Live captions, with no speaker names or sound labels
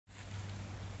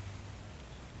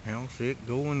How's it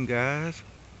going, guys?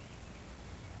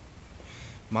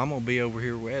 Mama will be over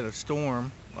here. We had a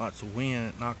storm, lots of wind.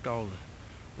 It knocked all the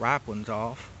ripe ones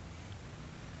off.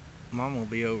 Mama will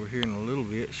be over here in a little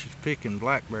bit. She's picking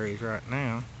blackberries right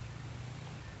now.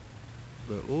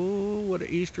 But oh, what an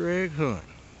Easter egg hunt.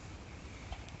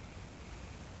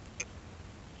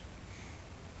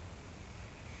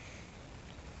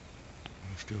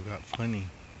 We still got plenty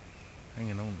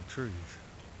hanging on the trees.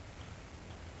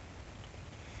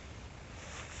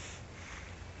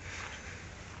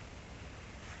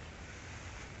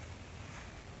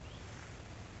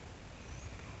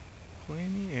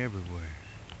 Plenty everywhere.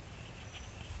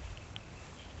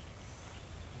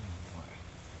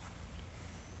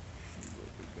 See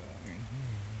what we got in here.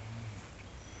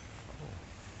 Oh.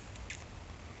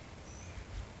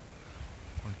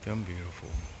 Aren't them beautiful?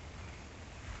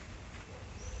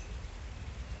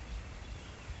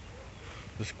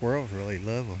 The squirrels really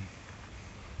love them.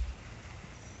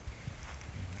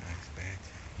 Nice batch.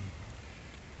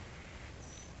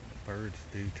 The birds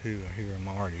do too. I hear them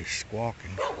already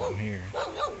squawking from here.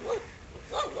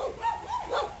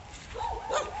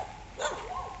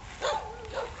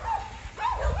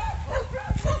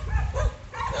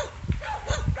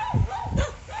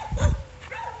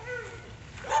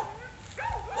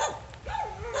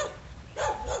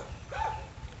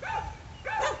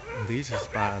 These is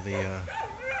by the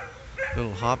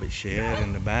little hobbit shed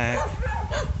in the back.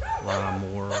 A lot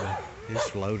more.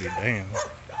 It's loaded down.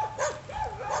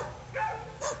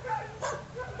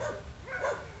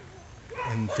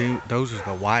 And those are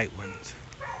the white ones.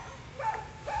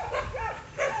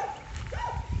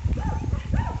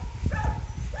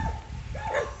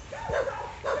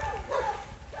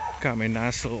 Got me a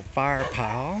nice little fire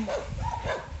pile.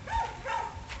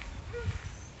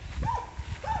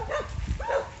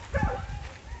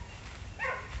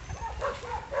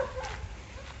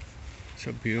 It's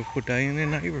a beautiful day in the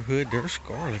neighborhood. There's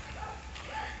Scarlet.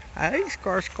 Hey,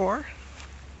 Scar.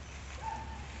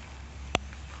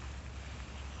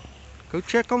 Go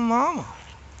check on Mama.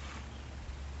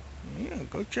 Yeah,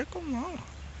 go check on Mama.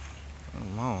 Oh,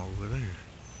 Mama over there.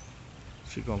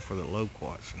 She's going for the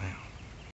loquats now.